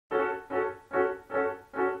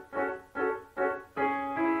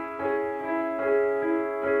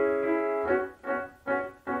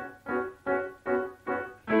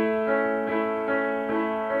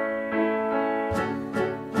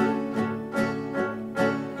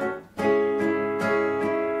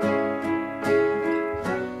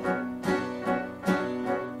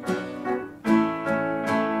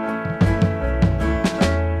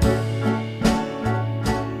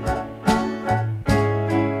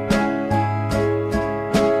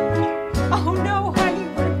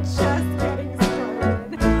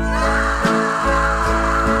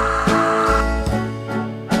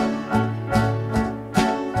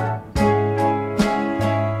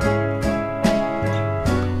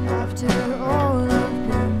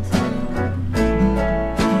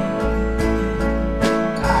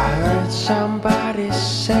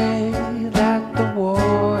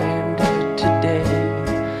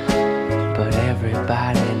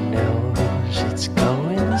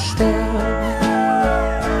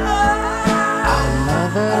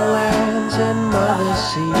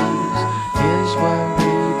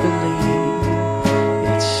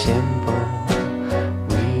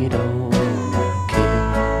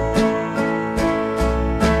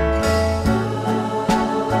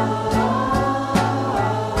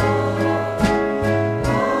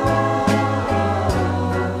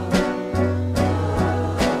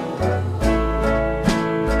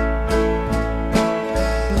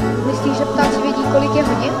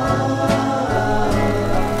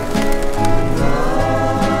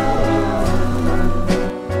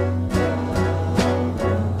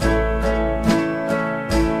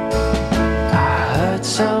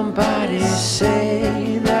somebody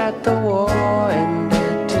say that the war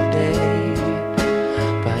ended today,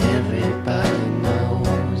 but everybody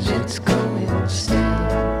knows it's going still.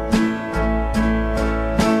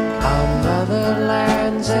 Our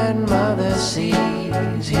motherlands and mother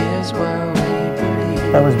seas, here's where we believe.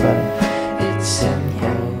 That was better. It's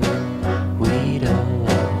simple, we don't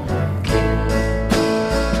wanna kill.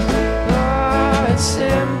 Oh, it's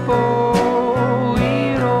simple, we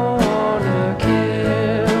don't wanna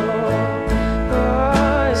kill.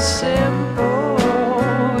 Oh, it's simple,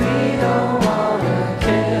 we don't wanna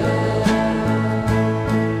kill.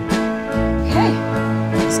 Okay,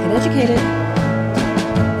 let's get educated.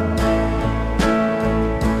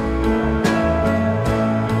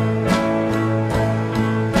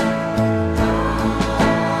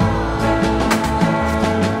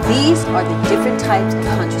 These are the different types of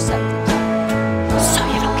contraceptives.